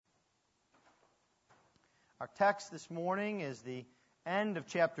Our text this morning is the end of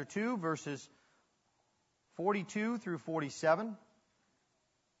chapter 2, verses 42 through 47.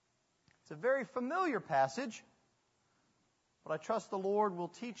 It's a very familiar passage, but I trust the Lord will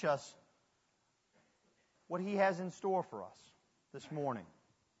teach us what He has in store for us this morning.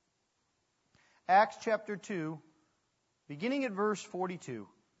 Acts chapter 2, beginning at verse 42.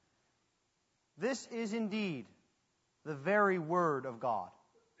 This is indeed the very Word of God.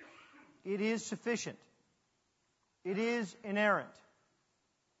 It is sufficient. It is inerrant,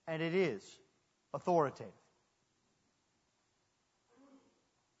 and it is authoritative.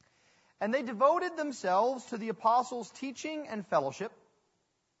 And they devoted themselves to the apostles' teaching and fellowship,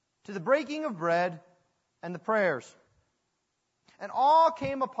 to the breaking of bread and the prayers. And awe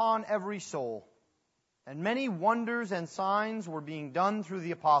came upon every soul, and many wonders and signs were being done through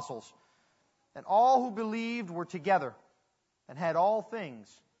the apostles. And all who believed were together and had all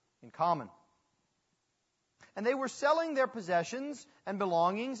things in common. And they were selling their possessions and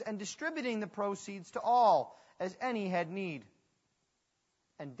belongings and distributing the proceeds to all, as any had need.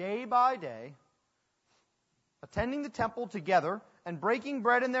 And day by day, attending the temple together and breaking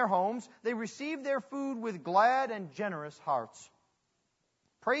bread in their homes, they received their food with glad and generous hearts,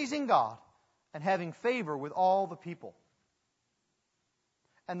 praising God and having favor with all the people.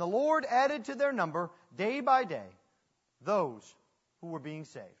 And the Lord added to their number day by day those who were being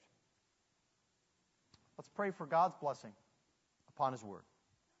saved. Let's pray for God's blessing upon His Word.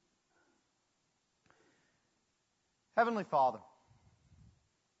 Heavenly Father,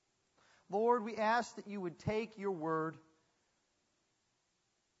 Lord, we ask that You would take Your Word,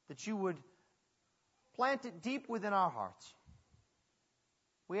 that You would plant it deep within our hearts.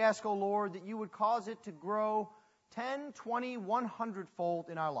 We ask, O Lord, that You would cause it to grow 10, 20, 100-fold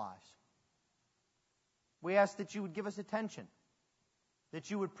in our lives. We ask that You would give us attention, that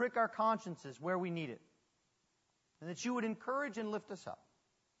You would prick our consciences where we need it, and that You would encourage and lift us up.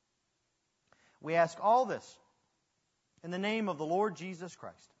 We ask all this in the name of the Lord Jesus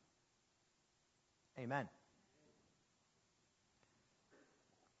Christ. Amen.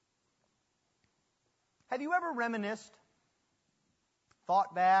 Have you ever reminisced,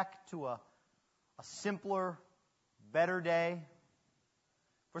 thought back to a simpler, better day?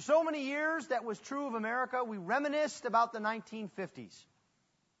 For so many years, that was true of America. We reminisced about the 1950s.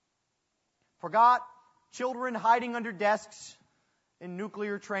 Forgot children hiding under desks in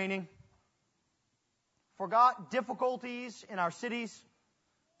nuclear training. Forgot difficulties in our cities.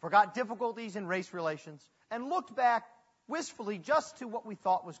 Forgot difficulties in race relations. And looked back wistfully just to what we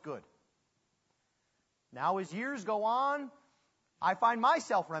thought was good. Now, as years go on, I find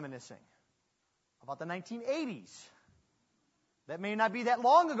myself reminiscing about the 1980s. That may not be that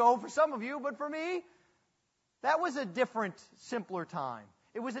long ago for some of you, but for me, that was a different, simpler time.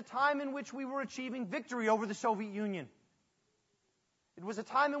 It was a time in which we were achieving victory over the Soviet Union. It was a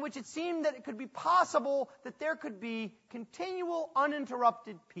time in which it seemed that it could be possible that there could be continual,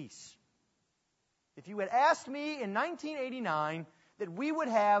 uninterrupted peace. If you had asked me in 1989 that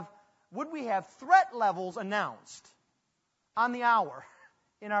would we have threat levels announced on the hour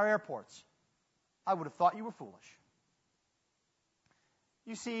in our airports, I would have thought you were foolish.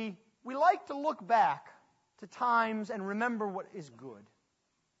 You see, we like to look back to times and remember what is good.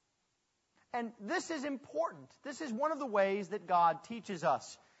 And this is important. This is one of the ways that God teaches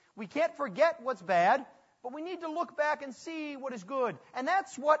us. We can't forget what's bad, but we need to look back and see what is good. And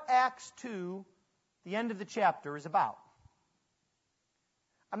that's what Acts 2, the end of the chapter, is about.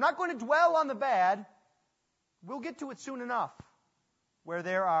 I'm not going to dwell on the bad. We'll get to it soon enough, where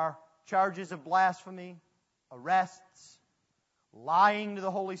there are charges of blasphemy, arrests, lying to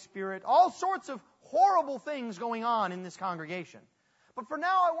the Holy Spirit, all sorts of horrible things going on in this congregation. But for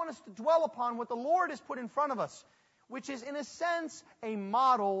now, I want us to dwell upon what the Lord has put in front of us, which is, in a sense, a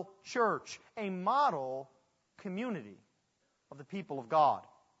model church, a model community of the people of God.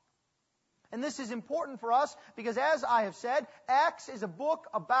 And this is important for us because, as I have said, Acts is a book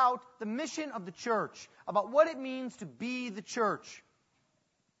about the mission of the church, about what it means to be the church.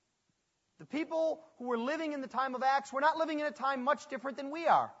 The people who were living in the time of Acts were not living in a time much different than we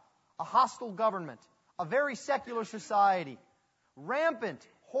are. A hostile government, a very secular society, rampant,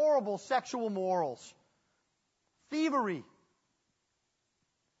 horrible sexual morals, thievery.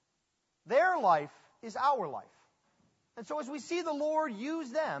 Their life is our life. And so as we see the Lord use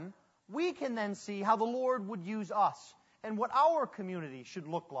them, we can then see how the Lord would use us and what our community should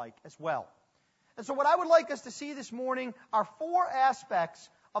look like as well. And so what I would like us to see this morning are four aspects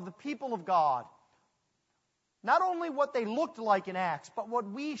of the people of God. Not only what they looked like in Acts, but what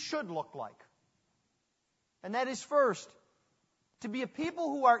we should look like. And that is, first, to be a people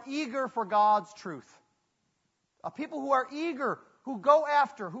who are eager for God's truth. A people who are eager, who go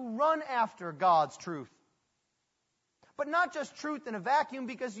after, who run after God's truth. But not just truth in a vacuum,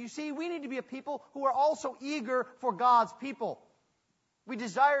 because you see, we need to be a people who are also eager for God's people. We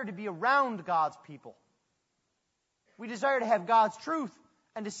desire to be around God's people. We desire to have God's truth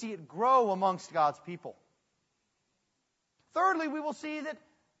and to see it grow amongst God's people. Thirdly, we will see that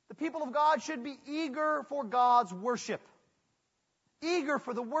the people of God should be eager for God's worship. Eager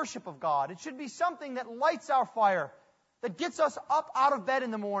for the worship of God. It should be something that lights our fire, that gets us up out of bed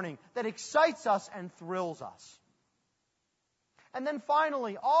in the morning, that excites us and thrills us. And then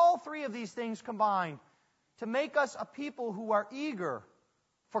finally, all three of these things combine to make us a people who are eager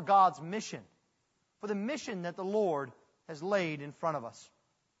for God's mission, for the mission that the Lord has laid in front of us.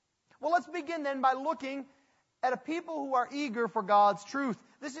 Well, let's begin then by looking at a people who are eager for God's truth.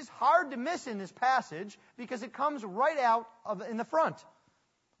 This is hard to miss in this passage because it comes right out in the front.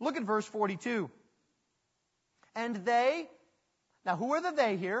 Look at verse 42. And they, now who are the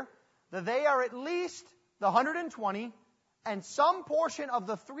they here? The they are at least the 120 and some portion of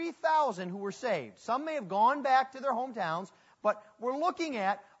the 3,000 who were saved. Some may have gone back to their hometowns, but we're looking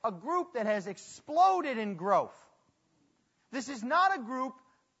at a group that has exploded in growth. This is not a group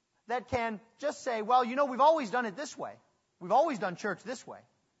that can just say, well, you know, we've always done it this way. We've always done church this way.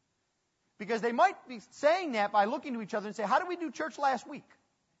 Because they might be saying that by looking to each other and say, how did we do church last week?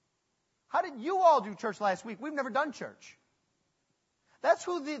 How did you all do church last week? We've never done church. That's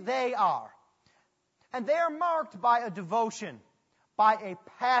who they are. And they are marked by a devotion, by a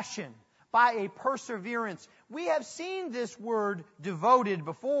passion, by a perseverance. We have seen this word devoted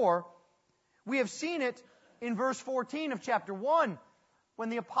before. We have seen it in verse 14 of chapter 1, when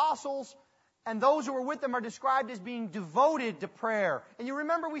the apostles and those who were with them are described as being devoted to prayer. And you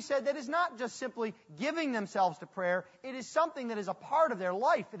remember we said that is not just simply giving themselves to prayer. It is something that is a part of their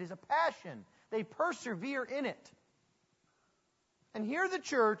life. It is a passion. They persevere in it. And here the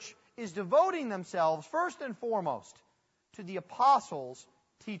church is devoting themselves first and foremost to the apostles'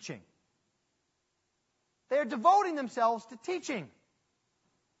 teaching. They are devoting themselves to teaching.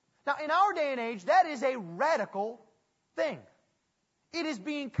 Now, in our day and age, that is a radical thing. It is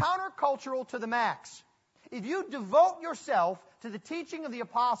being countercultural to the max. If you devote yourself to the teaching of the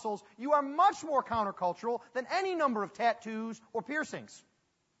apostles, you are much more countercultural than any number of tattoos or piercings.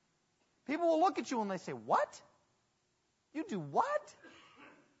 People will look at you and they say, what? You do what?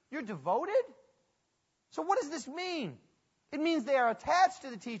 You're devoted? So what does this mean? It means they are attached to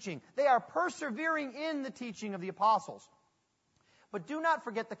the teaching. They are persevering in the teaching of the apostles. But do not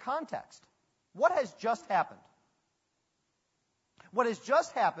forget the context. What has just happened? What has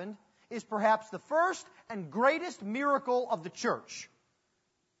just happened is perhaps the first and greatest miracle of the church.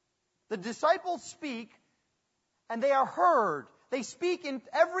 The disciples speak, and they are heard. They speak in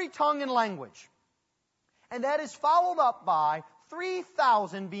every tongue and language. And that is followed up by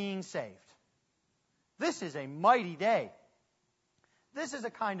 3,000 being saved. This is a mighty day. This is a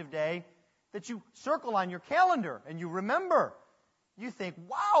kind of day that you circle on your calendar and you remember. You think,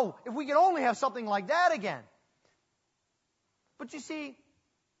 wow, if we could only have something like that again. But you see,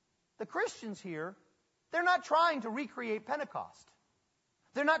 the Christians here, they're not trying to recreate Pentecost.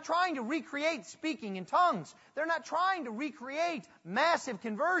 They're not trying to recreate speaking in tongues. They're not trying to recreate massive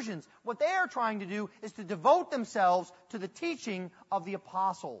conversions. What they are trying to do is to devote themselves to the teaching of the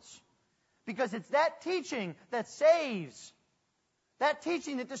apostles. Because it's that teaching that saves. That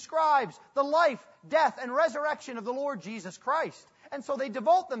teaching that describes the life, death, and resurrection of the Lord Jesus Christ. And so they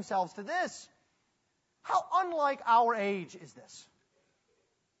devote themselves to this. How unlike our age is this?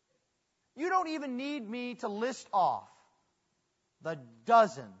 You don't even need me to list off the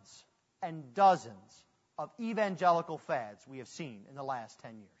dozens and dozens of evangelical fads we have seen in the last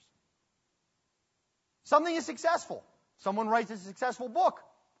 10 years. Something is successful. Someone writes a successful book.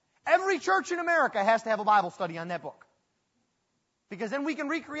 Every church in America has to have a Bible study on that book. Because then we can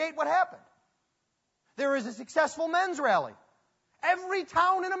recreate what happened. There is a successful men's rally. Every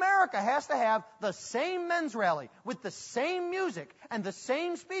town in America has to have the same men's rally with the same music and the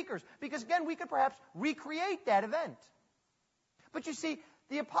same speakers. Because again, we could perhaps recreate that event. But you see,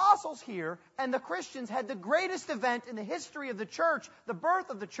 the apostles here and the Christians had the greatest event in the history of the church, the birth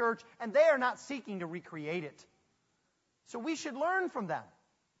of the church, and they are not seeking to recreate it. So we should learn from them.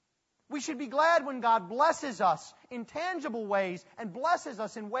 We should be glad when God blesses us in tangible ways and blesses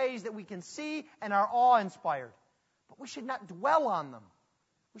us in ways that we can see and are awe-inspired. But we should not dwell on them.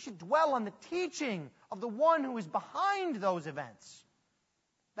 We should dwell on the teaching of the one who is behind those events.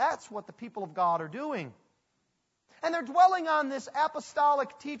 That's what the people of God are doing. And they're dwelling on this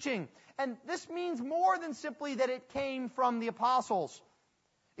apostolic teaching. And this means more than simply that it came from the apostles.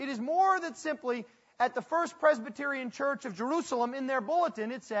 It is more than simply, at the First Presbyterian Church of Jerusalem, in their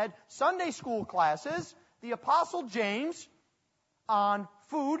bulletin, it said, Sunday school classes, the Apostle James on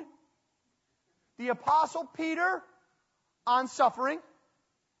food, the Apostle Peter on suffering.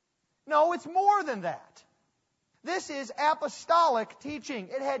 No, it's more than that. This is apostolic teaching.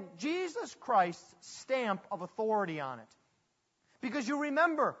 It had Jesus Christ's stamp of authority on it. Because you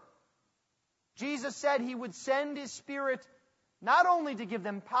remember, Jesus said He would send His Spirit not only to give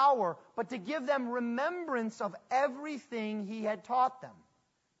them power, but to give them remembrance of everything He had taught them.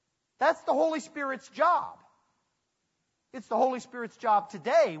 That's the Holy Spirit's job. It's the Holy Spirit's job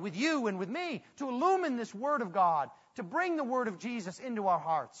today with you and with me to illumine this Word of God, to bring the Word of Jesus into our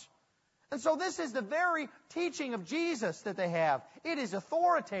hearts. And so this is the very teaching of Jesus that they have. It is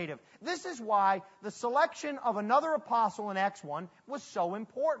authoritative. This is why the selection of another apostle in Acts 1 was so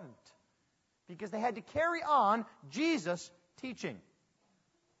important. Because they had to carry on Jesus' teaching.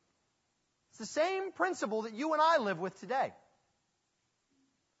 It's the same principle that you and I live with today.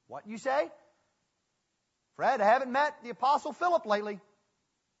 What, you say? Fred, I haven't met the Apostle Philip lately.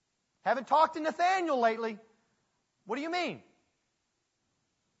 Haven't talked to Nathaniel lately. What do you mean?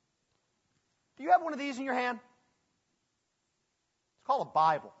 Do you have one of these in your hand? It's called a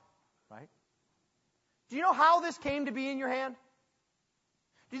Bible, right? Do you know how this came to be in your hand?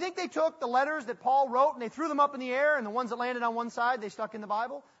 Do you think they took the letters that Paul wrote and they threw them up in the air and the ones that landed on one side they stuck in the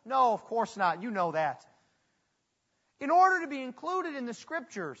Bible? No, of course not. You know that. In order to be included in the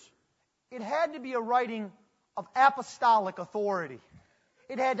Scriptures, it had to be a writing of apostolic authority.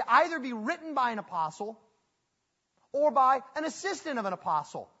 It had to either be written by an apostle or by an assistant of an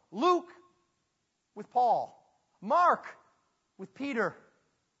apostle. Luke with Paul. Mark with Peter.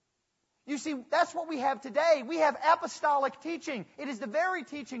 You see, that's what we have today. We have apostolic teaching. It is the very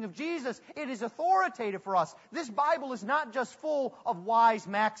teaching of Jesus. It is authoritative for us. This Bible is not just full of wise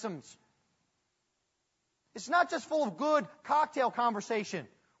maxims. It's not just full of good cocktail conversation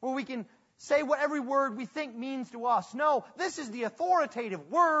where we can say what every word we think means to us. No, this is the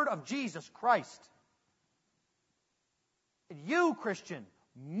authoritative Word of Jesus Christ. And you, Christian,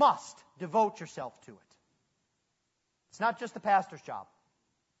 must devote yourself to it. It's not just the pastor's job.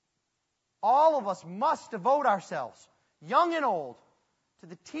 All of us must devote ourselves, young and old, to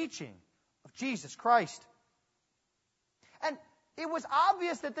the teaching of Jesus Christ. And it was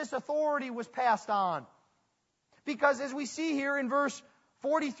obvious that this authority was passed on. Because as we see here in verse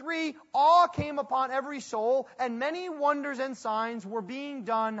 43, awe came upon every soul, and many wonders and signs were being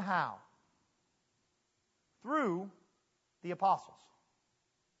done how? Through the apostles.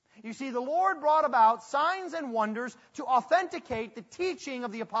 You see, the Lord brought about signs and wonders to authenticate the teaching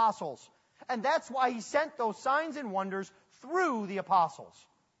of the apostles. And that's why He sent those signs and wonders through the apostles.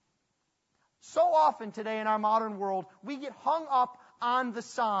 So often today in our modern world, we get hung up on the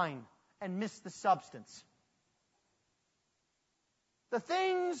sign and miss the substance. The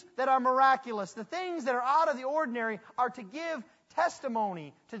things that are miraculous, the things that are out of the ordinary, are to give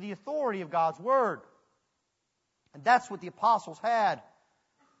testimony to the authority of God's Word. And that's what the apostles had.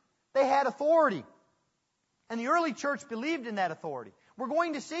 They had authority. And the early church believed in that authority. We're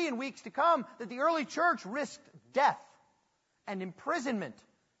going to see in weeks to come that the early church risked death and imprisonment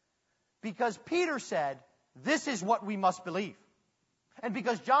because Peter said, this is what we must believe. And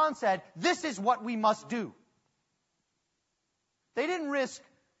because John said, this is what we must do. They didn't risk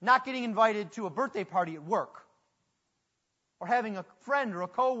not getting invited to a birthday party at work or having a friend or a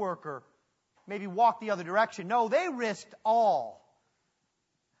coworker maybe walk the other direction. No, they risked all.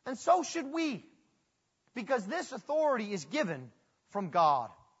 And so should we, because this authority is given from God.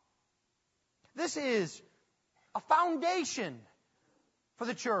 This is a foundation for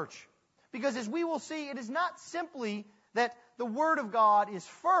the church. Because as we will see, it is not simply that the Word of God is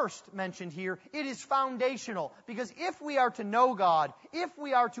first mentioned here. It is foundational. Because if we are to know God, if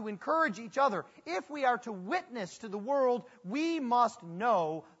we are to encourage each other, if we are to witness to the world, we must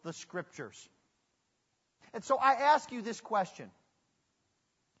know the Scriptures. And so I ask you this question.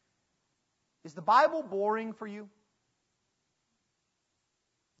 Is the Bible boring for you?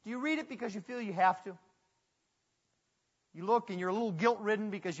 Do you read it because you feel you have to? You look and you're a little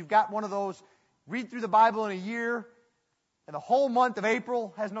guilt-ridden because you've got one of those read through the Bible in a year and the whole month of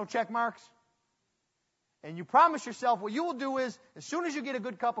April has no check marks. And you promise yourself what you will do is, as soon as you get a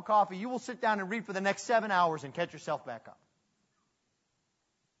good cup of coffee, you will sit down and read for the next 7 hours and catch yourself back up.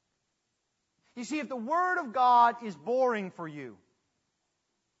 You see, if the Word of God is boring for you,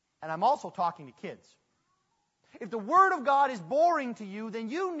 and I'm also talking to kids, if the Word of God is boring to you, then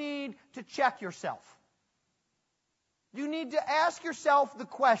you need to check yourself. You need to ask yourself the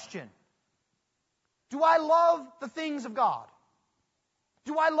question, do I love the things of God?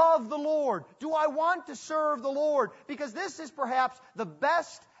 Do I love the Lord? Do I want to serve the Lord? Because this is perhaps the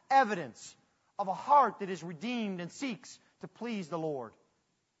best evidence of a heart that is redeemed and seeks to please the Lord.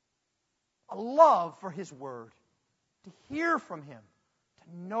 A love for His Word, to hear from Him,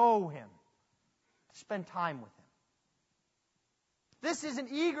 to know Him, to spend time with Him. This is an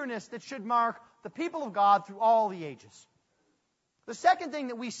eagerness that should mark the people of God through all the ages. The second thing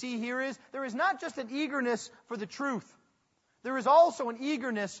that we see here is there is not just an eagerness for the truth. There is also an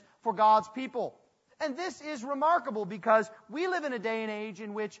eagerness for God's people. And this is remarkable because we live in a day and age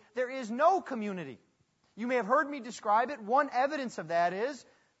in which there is no community. You may have heard me describe it. One evidence of that is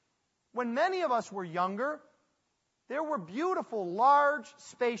when many of us were younger, there were beautiful, large,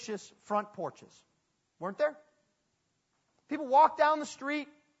 spacious front porches. Weren't there? People walked down the street.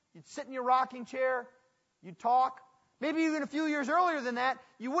 You'd sit in your rocking chair. You'd talk. Maybe even a few years earlier than that,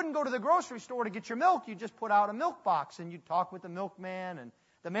 you wouldn't go to the grocery store to get your milk. You'd just put out a milk box and you'd talk with the milkman. And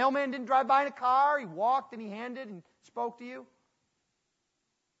the mailman didn't drive by in a car. He walked and he handed and spoke to you.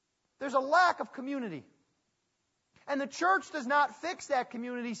 There's a lack of community. And the church does not fix that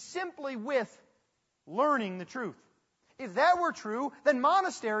community simply with learning the truth. If that were true, then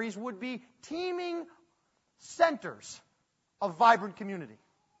monasteries would be teeming centers of vibrant community.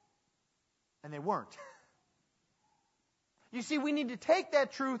 And they weren't. You see, we need to take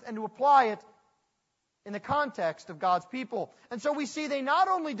that truth and to apply it in the context of God's people. And so we see they not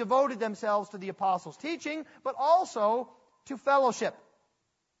only devoted themselves to the apostles' teaching, but also to fellowship.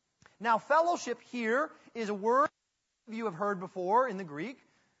 Now, fellowship here is a word you have heard before in the Greek,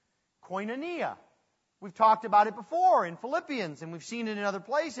 koinonia. We've talked about it before in Philippians, and we've seen it in other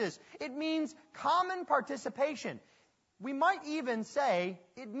places. It means common participation. We might even say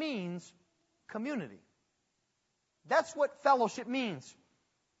it means community. That's what fellowship means.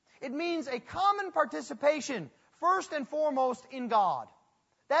 It means a common participation, first and foremost, in God.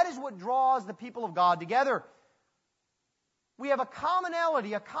 That is what draws the people of God together. We have a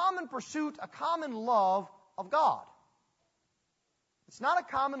commonality, a common pursuit, a common love of God. It's not a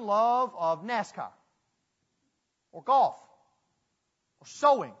common love of NASCAR, or golf, or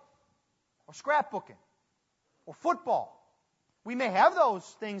sewing, or scrapbooking, or football. We may have those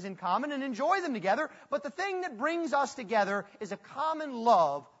things in common and enjoy them together, but the thing that brings us together is a common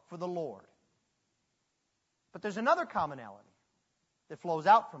love for the Lord. But there's another commonality that flows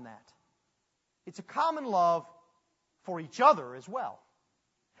out from that. It's a common love for each other as well.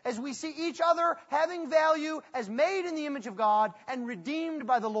 As we see each other having value as made in the image of God and redeemed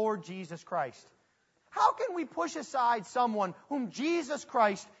by the Lord Jesus Christ. How can we push aside someone whom Jesus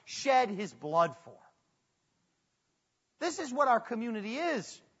Christ shed His blood for? This is what our community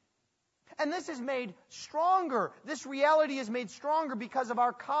is. And this is made stronger. This reality is made stronger because of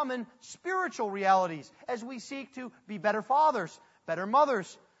our common spiritual realities as we seek to be better fathers, better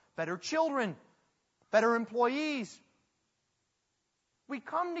mothers, better children, better employees. We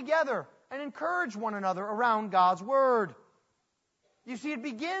come together and encourage one another around God's Word. You see, it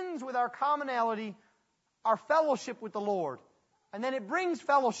begins with our commonality, our fellowship with the Lord, and then it brings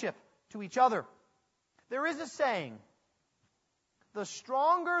fellowship to each other. There is a saying, the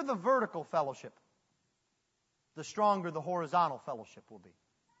stronger the vertical fellowship, the stronger the horizontal fellowship will be.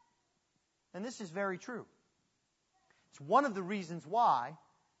 And this is very true. It's one of the reasons why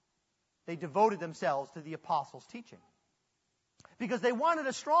they devoted themselves to the apostles' teaching. Because they wanted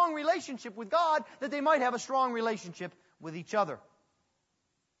a strong relationship with God, that they might have a strong relationship with each other.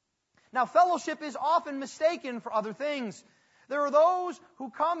 Now, fellowship is often mistaken for other things. There are those who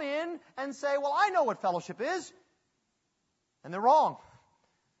come in and say, well, I know what fellowship is. And they're wrong.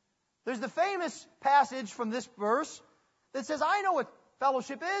 There's the famous passage from this verse that says, I know what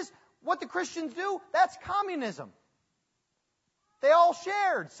fellowship is. What the Christians do, that's communism. They all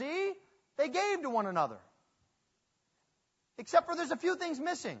shared, see? They gave to one another. Except for there's a few things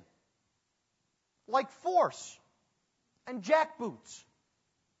missing. Like force, and jackboots,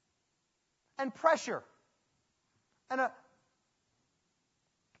 and pressure, and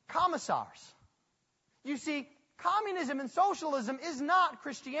commissars. You see, communism and socialism is not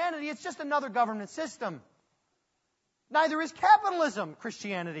Christianity. It's just another government system. Neither is capitalism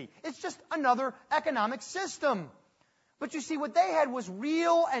Christianity. It's just another economic system. But you see, what they had was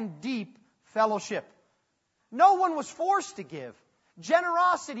real and deep fellowship. No one was forced to give.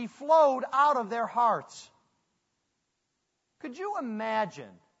 Generosity flowed out of their hearts. Could you imagine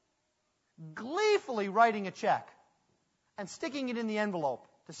gleefully writing a check and sticking it in the envelope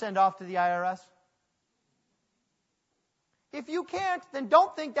to send off to the IRS? If you can't, then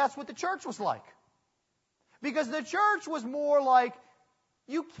don't think that's what the church was like. Because the church was more like,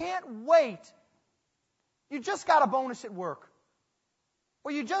 you can't wait. You just got a bonus at work.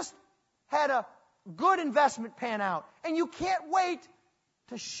 or you just had a good investment pan out, and you can't wait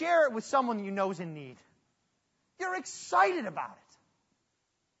to share it with someone you know is in need. You're excited about it.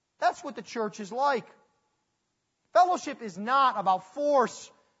 That's what the church is like. Fellowship is not about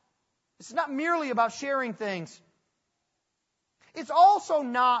force. It's not merely about sharing things. It's also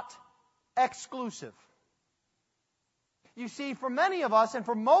not exclusive. You see, for many of us and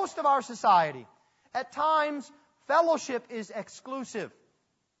for most of our society, at times, fellowship is exclusive.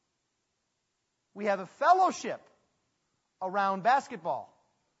 We have a fellowship around basketball.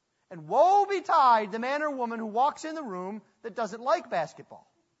 And woe betide the man or woman who walks in the room that doesn't like basketball.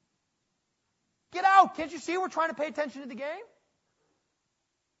 Get out! Can't you see we're trying to pay attention to the game?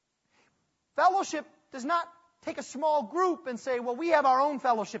 Fellowship does not take a small group and say, well, we have our own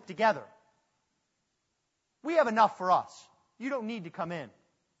fellowship together. We have enough for us. You don't need to come in.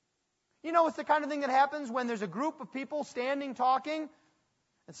 You know, it's the kind of thing that happens when there's a group of people standing talking,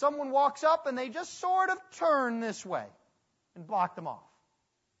 and someone walks up and they just sort of turn this way and block them off.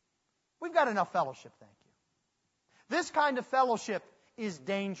 We've got enough fellowship, thank you. This kind of fellowship is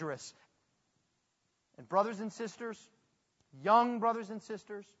dangerous. And brothers and sisters, young brothers and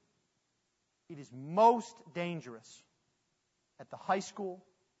sisters, it is most dangerous at the high school,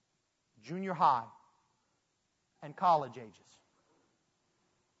 junior high, and college ages,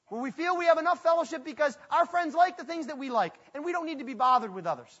 where we feel we have enough fellowship because our friends like the things that we like, and we don't need to be bothered with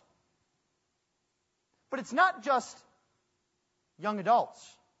others. But it's not just young adults.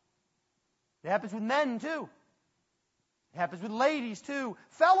 It happens with men, too. It happens with ladies, too.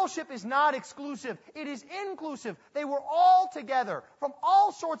 Fellowship is not exclusive. It is inclusive. They were all together from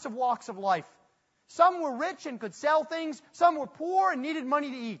all sorts of walks of life. Some were rich and could sell things. Some were poor and needed money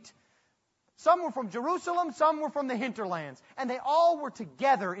to eat. Some were from Jerusalem. Some were from the hinterlands. And they all were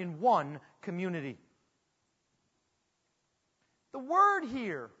together in one community. The word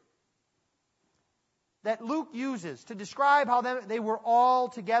here that Luke uses to describe how they were all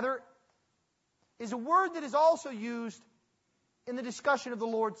together is a word that is also used in the discussion of the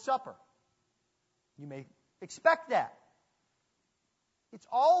Lord's Supper. You may expect that. It's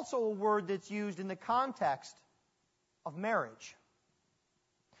also a word that's used in the context of marriage.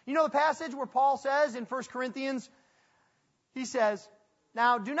 You know the passage where Paul says in 1 Corinthians, he says,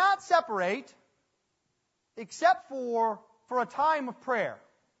 now do not separate except for a time of prayer,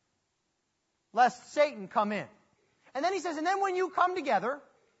 lest Satan come in. And then he says, and then when you come together,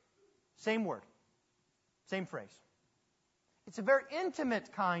 same word, same phrase. It's a very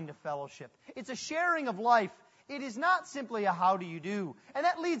intimate kind of fellowship. It's a sharing of life. It is not simply a how do you do. And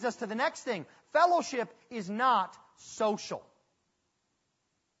that leads us to the next thing. Fellowship is not social.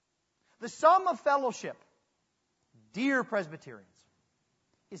 The sum of fellowship, dear Presbyterians,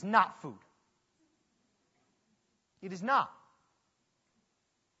 is not food. It is not.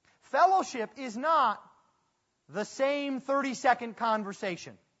 Fellowship is not the same 30-second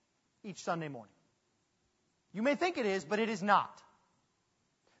conversation each Sunday morning. You may think it is, but it is not.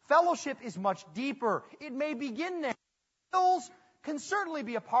 Fellowship is much deeper. It may begin there. Meals can certainly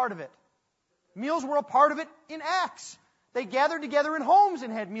be a part of it. Meals were a part of it in Acts. They gathered together in homes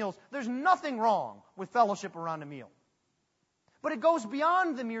and had meals. There's nothing wrong with fellowship around a meal. But it goes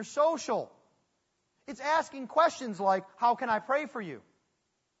beyond the mere social. It's asking questions like, how can I pray for you?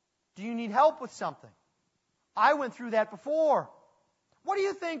 Do you need help with something? I went through that before. What do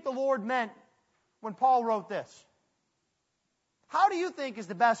you think the Lord meant when Paul wrote this? How do you think is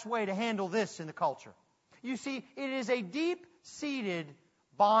the best way to handle this in the culture? You see, it is a deep-seated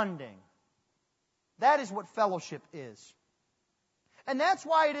bonding. That is what fellowship is. And that's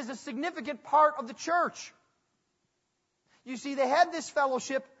why it is a significant part of the church. You see, they had this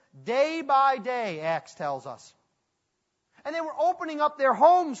fellowship day by day, Acts tells us. And they were opening up their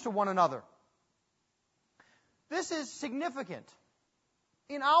homes to one another. This is significant.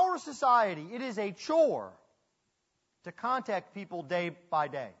 In our society, it is a chore to contact people day by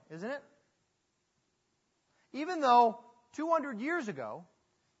day, isn't it? Even though 200 years ago,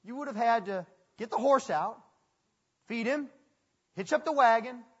 you would have had to get the horse out, feed him, hitch up the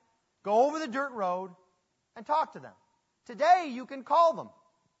wagon, go over the dirt road, and talk to them. Today, you can call them.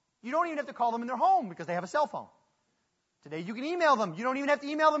 You don't even have to call them in their home because they have a cell phone. Today, you can email them. You don't even have to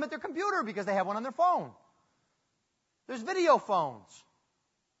email them at their computer because they have one on their phone. There's video phones.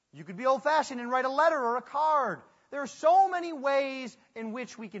 You could be old-fashioned and write a letter or a card. There are so many ways in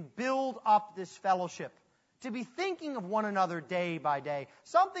which we can build up this fellowship, to be thinking of one another day by day.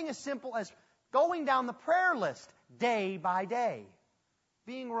 Something as simple as going down the prayer list day by day,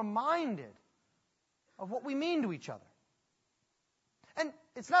 being reminded of what we mean to each other. And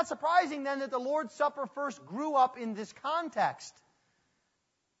it's not surprising then that the Lord's Supper first grew up in this context.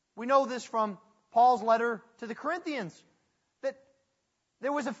 We know this from Paul's letter to the Corinthians, that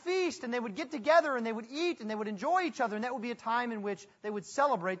there was a feast and they would get together and they would eat and they would enjoy each other, and that would be a time in which they would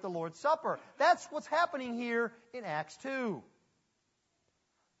celebrate the Lord's Supper. That's what's happening here in Acts 2.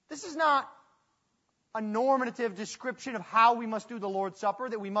 This is not a normative description of how we must do the Lord's Supper,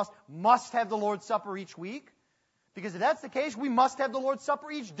 that we must have the Lord's Supper each week. Because if that's the case, we must have the Lord's Supper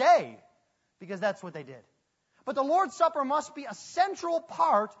each day, because that's what they did. But the Lord's Supper must be a central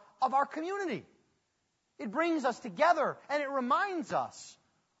part of our community. It brings us together, and it reminds us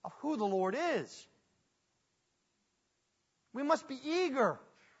of who the Lord is. We must be eager,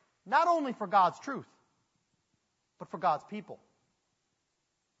 not only for God's truth, but for God's people.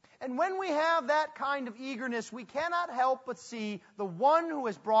 And when we have that kind of eagerness, we cannot help but see the one who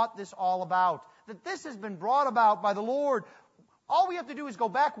has brought this all about. That this has been brought about by the Lord. All we have to do is go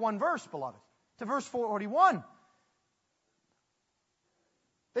back one verse, beloved, to verse 41.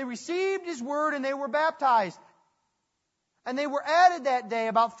 They received His word and they were baptized. And they were added that day,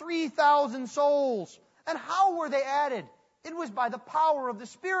 about 3,000 souls. And how were they added? It was by the power of the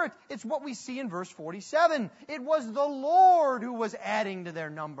Spirit. It's what we see in verse 47. It was the Lord who was adding to their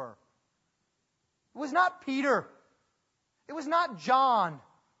number. It was not Peter. It was not John.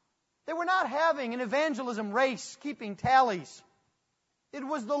 They were not having an evangelism race, keeping tallies. It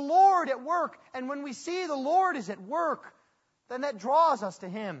was the Lord at work. And when we see the Lord is at work, then that draws us to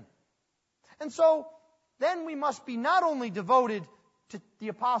Him. And so, then we must be not only devoted to the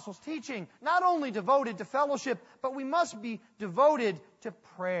apostles' teaching, not only devoted to fellowship, but we must be devoted to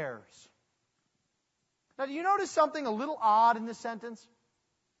prayers. Now, do you notice something a little odd in this sentence?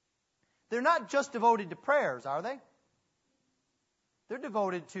 They're not just devoted to prayers, are they? They're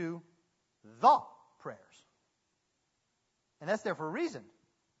devoted to the prayers. And that's there for a reason.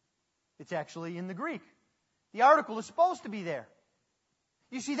 It's actually in the Greek. The article is supposed to be there.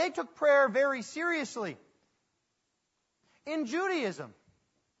 You see, they took prayer very seriously. In Judaism,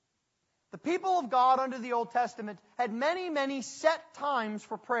 the people of God under the Old Testament had many, many set times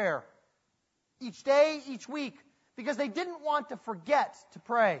for prayer. Each day, each week, because they didn't want to forget to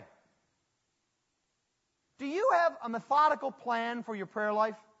pray. Do you have a methodical plan for your prayer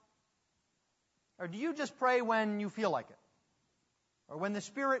life? Or do you just pray when you feel like it? Or when the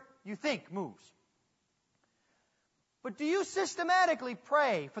Spirit, you think, moves? But do you systematically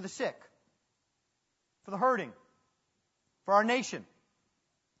pray for the sick, for the hurting, for our nation,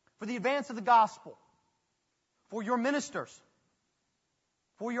 for the advance of the gospel, for your ministers,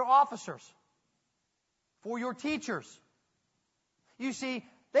 for your officers, for your teachers? You see,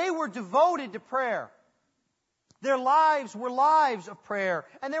 they were devoted to prayer. Their lives were lives of prayer.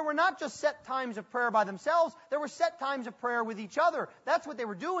 And there were not just set times of prayer by themselves, there were set times of prayer with each other. That's what they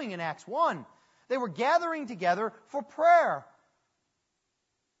were doing in Acts 1. They were gathering together for prayer.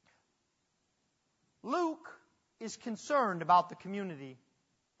 Luke is concerned about the community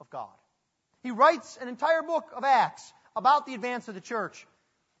of God. He writes an entire book of Acts about the advance of the church.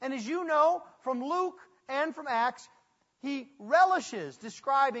 And as you know, from Luke and from Acts, he relishes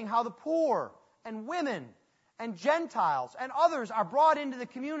describing how the poor and women and Gentiles and others are brought into the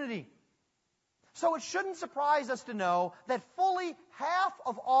community. So it shouldn't surprise us to know that fully half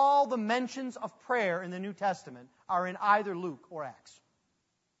of all the mentions of prayer in the New Testament are in either Luke or Acts.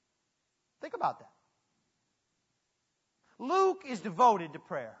 Think about that. Luke is devoted to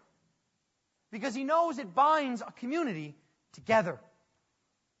prayer because he knows it binds a community together.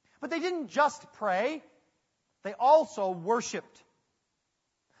 But they didn't just pray, they also worshipped.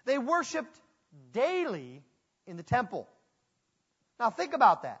 They worshipped daily in the temple. Now think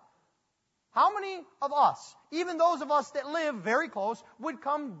about that. How many of us, even those of us that live very close, would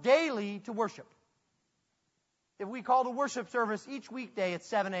come daily to worship? If we called a worship service each weekday at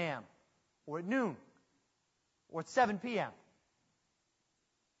 7 a.m., or at noon, or at 7 p.m.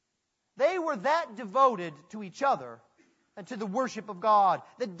 They were that devoted to each other and to the worship of God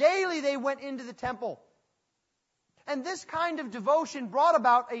that daily they went into the temple. And this kind of devotion brought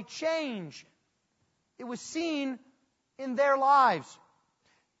about a change. It was seen in their lives.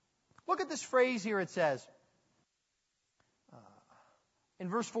 Look at this phrase here. It says, in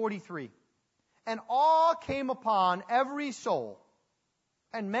verse 43, "And awe came upon every soul,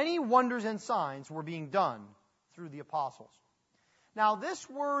 and many wonders and signs were being done through the apostles." Now, this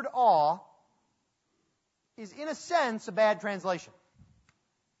word awe is, in a sense, a bad translation.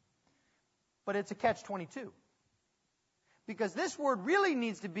 But it's a catch-22. Because this word really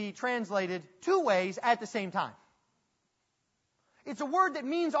needs to be translated two ways at the same time. It's a word that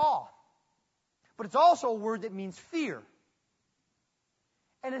means awe, but it's also a word that means fear.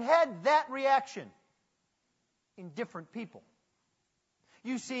 And it had that reaction in different people.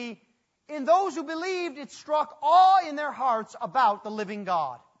 You see, in those who believed, it struck awe in their hearts about the living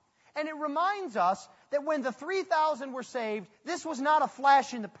God. And it reminds us that when the 3,000 were saved, this was not a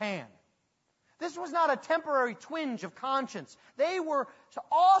flash in the pan. This was not a temporary twinge of conscience. They were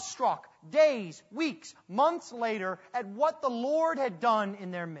awestruck days, weeks, months later at what the Lord had done in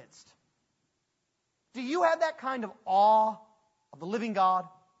their midst. Do you have that kind of awe of the living God?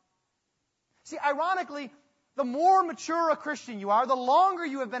 See, ironically, the more mature a Christian you are, the longer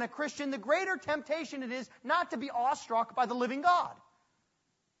you have been a Christian, the greater temptation it is not to be awestruck by the living God.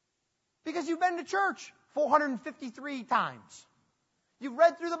 Because you've been to church 453 times. You've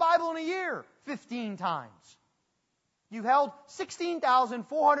read through the Bible in a year 15 times. You've held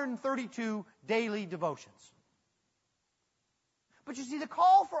 16,432 daily devotions. But you see, the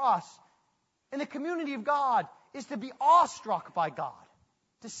call for us in the community of God is to be awestruck by God,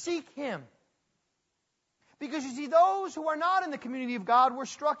 to seek Him. Because you see, those who are not in the community of God were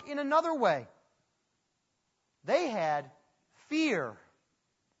struck in another way. They had fear.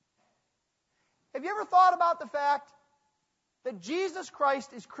 Have you ever thought about the fact that Jesus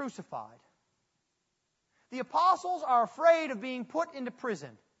Christ is crucified? The apostles are afraid of being put into prison.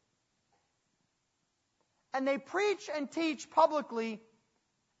 And they preach and teach publicly,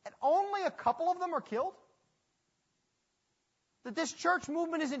 and only a couple of them are killed? That this church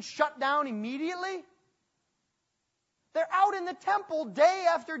movement isn't shut down immediately? They're out in the temple day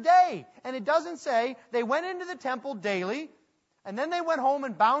after day. And it doesn't say they went into the temple daily, and then they went home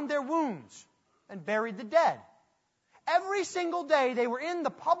and bound their wounds and buried the dead. Every single day they were in the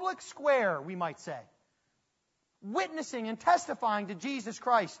public square, we might say, witnessing and testifying to Jesus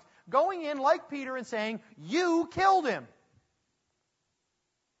Christ, going in like Peter and saying, "You killed Him."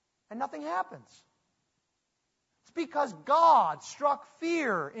 And nothing happens. It's because God struck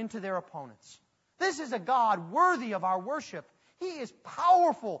fear into their opponents. This is a God worthy of our worship. He is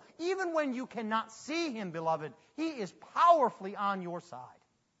powerful. Even when you cannot see Him, beloved, He is powerfully on your side.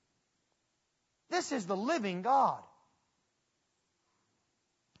 This is the living God.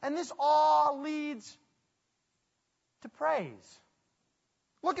 And this all leads to praise.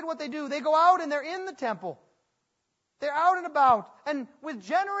 Look at what they do. They go out and they're in the temple. They're out and about. And with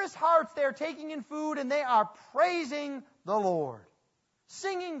generous hearts, they're taking in food and they are praising the Lord,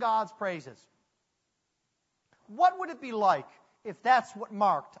 singing God's praises. What would it be like if that's what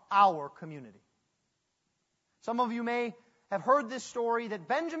marked our community? Some of you may have heard this story that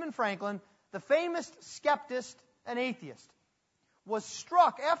Benjamin Franklin, the famous skeptist and atheist, was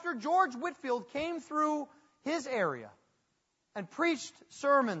struck after George Whitefield came through his area and preached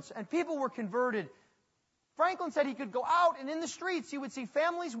sermons and people were converted. Franklin said he could go out and in the streets he would see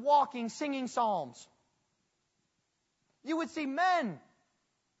families walking, singing psalms. You would see men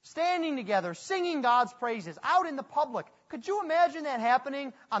standing together, singing God's praises out in the public. Could you imagine that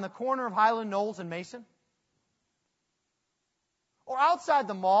happening on the corner of Highland Knolls and Mason? Or outside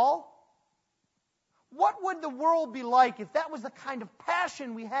the mall? What would the world be like if that was the kind of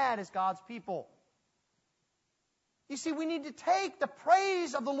passion we had as God's people? You see, we need to take the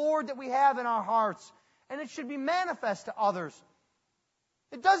praise of the Lord that we have in our hearts, and it should be manifest to others.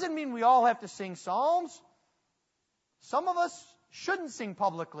 It doesn't mean we all have to sing psalms. Some of us shouldn't sing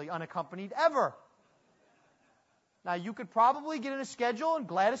publicly unaccompanied ever. Now, you could probably get in a schedule and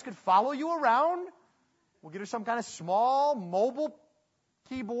Gladys could follow you around. We'll get her some kind of small mobile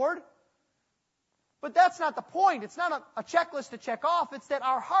keyboard. But that's not the point. It's not a checklist to check off. It's that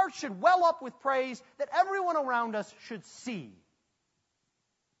our hearts should well up with praise that everyone around us should see.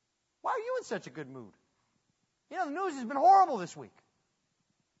 Why are you in such a good mood? You know, the news has been horrible this week.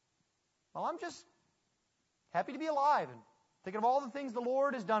 Well, I'm just happy to be alive and thinking of all the things the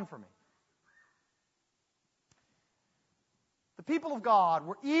Lord has done for me. The people of God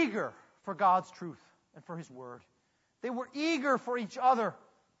were eager for God's truth and for His Word. They were eager for each other.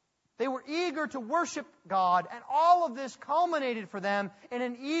 They were eager to worship God, and all of this culminated for them in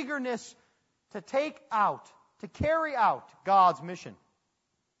an eagerness to carry out God's mission.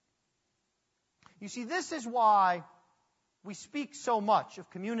 You see, this is why we speak so much of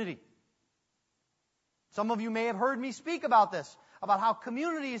community. Some of you may have heard me speak about this, about how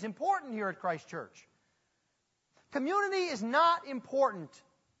community is important here at Christ Church. Community is not important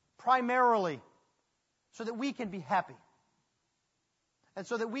primarily so that we can be happy and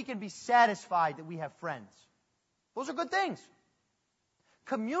so that we can be satisfied that we have friends. Those are good things.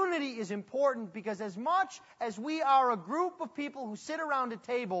 Community is important because as much as we are a group of people who sit around a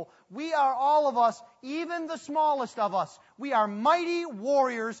table, we are all of us, even the smallest of us, we are mighty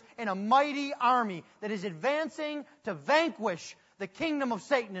warriors in a mighty army that is advancing to vanquish the kingdom of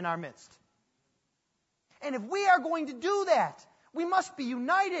Satan in our midst. And if we are going to do that, We must be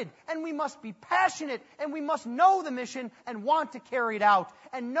united, and we must be passionate, and we must know the mission and want to carry it out,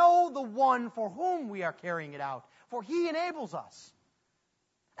 and know the one for whom we are carrying it out, for He enables us.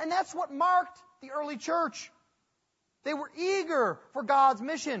 And that's what marked the early church. They were eager for God's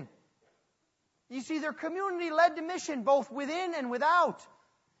mission. You see, their community led to mission both within and without.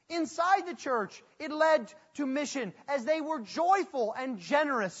 Inside the church, it led to mission as they were joyful and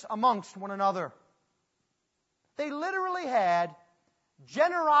generous amongst one another. They literally had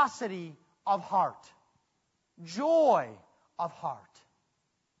generosity of heart, joy of heart.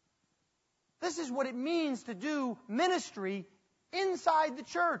 This is what it means to do ministry inside the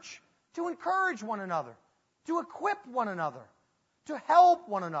church, to encourage one another, to equip one another, to help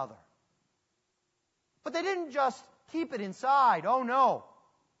one another. But they didn't just keep it inside. Oh no.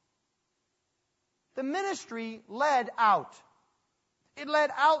 The ministry led out. It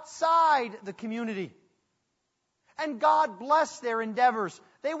led outside the community. And God blessed their endeavors.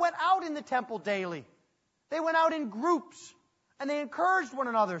 They went out in the temple daily. They went out in groups. And they encouraged one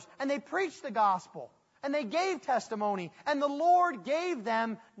another. And they preached the gospel. And they gave testimony. And the Lord gave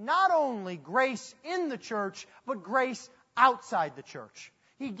them not only grace in the church, but grace outside the church.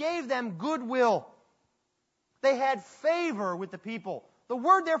 He gave them goodwill. They had favor with the people. The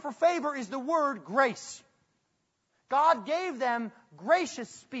word there for favor is the word grace. God gave them gracious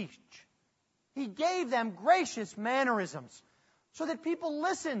speech. He gave them gracious mannerisms so that people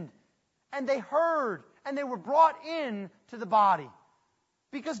listened and they heard and they were brought in to the body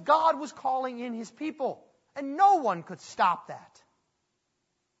because God was calling in His people and no one could stop that.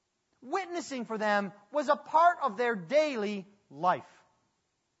 Witnessing for them was a part of their daily life.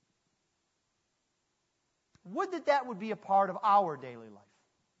 Would that would be a part of our daily life?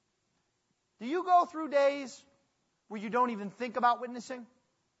 Do you go through days where you don't even think about witnessing?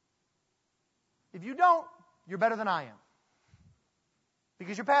 If you don't, you're better than I am.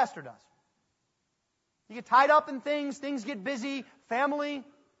 Because your pastor does. You get tied up in things get busy, family.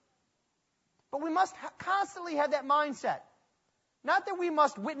 But we must constantly have that mindset. Not that we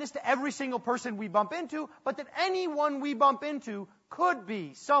must witness to every single person we bump into, but that anyone we bump into could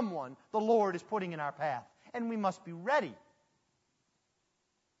be someone the Lord is putting in our path. And we must be ready.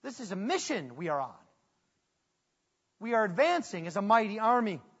 This is a mission we are on. We are advancing as a mighty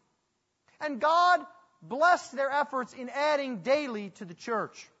army. And God blessed their efforts in adding daily to the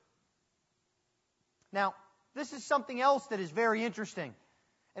church. Now, this is something else that is very interesting.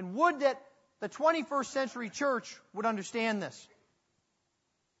 And would that the 21st century church would understand this.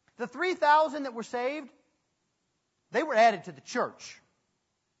 The 3,000 that were saved, they were added to the church.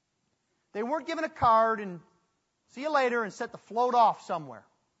 They weren't given a card and see you later and set to float off somewhere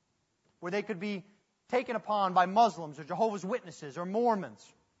where they could be taken upon by Muslims or Jehovah's Witnesses or Mormons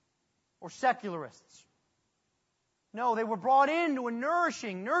or secularists. No, they were brought into a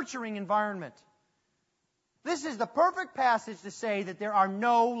nurturing environment. This is the perfect passage to say that there are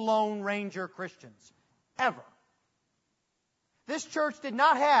no Lone Ranger Christians, ever. This church did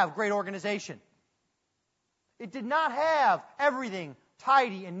not have great organization. It did not have everything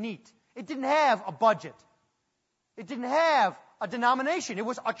tidy and neat. It didn't have a budget. It didn't have a denomination. It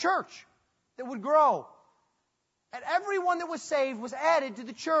was a church that would grow. And everyone that was saved was added to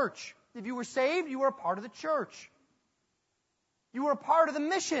the church. If you were saved, you were a part of the church. You were a part of the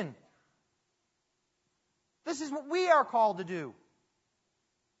mission. This is what we are called to do.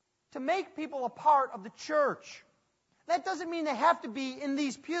 To make people a part of the church. That doesn't mean they have to be in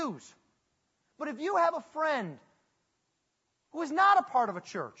these pews. But if you have a friend who is not a part of a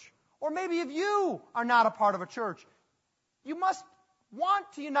church, or maybe if you are not a part of a church, you must want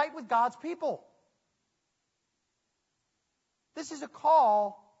to unite with God's people. This is a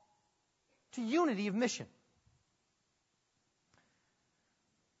call to unity of mission.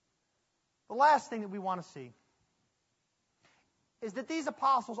 The last thing that we want to see is that these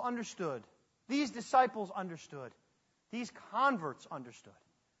apostles understood, these disciples understood, these converts understood,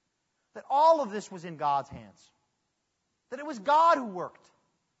 that all of this was in God's hands. That it was God who worked.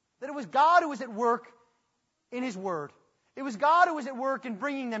 That it was God who was at work in His Word. It was God who was at work in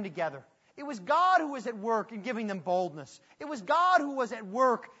bringing them together. It was God who was at work in giving them boldness. It was God who was at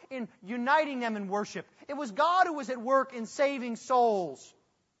work in uniting them in worship. It was God who was at work in saving souls.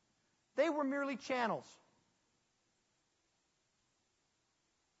 They were merely channels.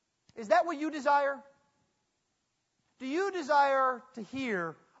 Is that what you desire? Do you desire to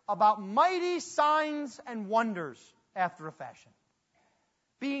hear about mighty signs and wonders after a fashion?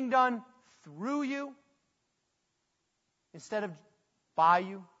 Being done through you instead of by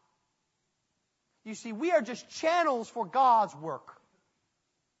you? You see, we are just channels for God's work.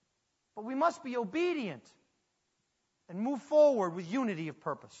 But we must be obedient and move forward with unity of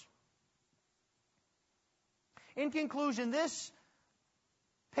purpose. In conclusion, this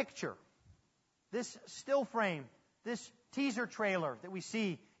picture, this still frame, this teaser trailer that we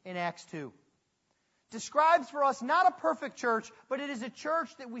see in Acts 2, describes for us not a perfect church, but it is a church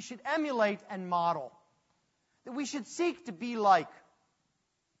that we should emulate and model, that we should seek to be like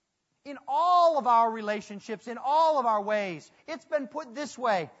in all of our relationships, in all of our ways. It's been put this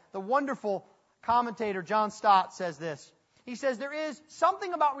way. The wonderful commentator John Stott says this. He says, there is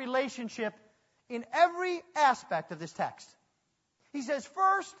something about relationship in every aspect of this text. He says,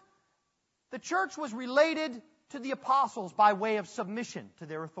 first, the church was related to the apostles by way of submission to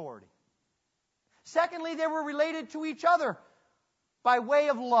their authority. Secondly, they were related to each other by way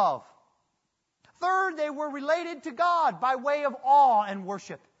of love. Third, they were related to God by way of awe and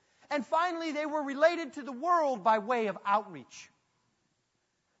worship. And finally, they were related to the world by way of outreach.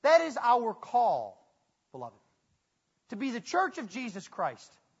 That is our call, beloved, to be the church of Jesus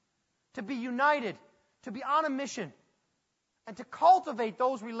Christ, to be united, to be on a mission, and to cultivate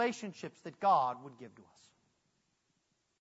those relationships that God would give to us.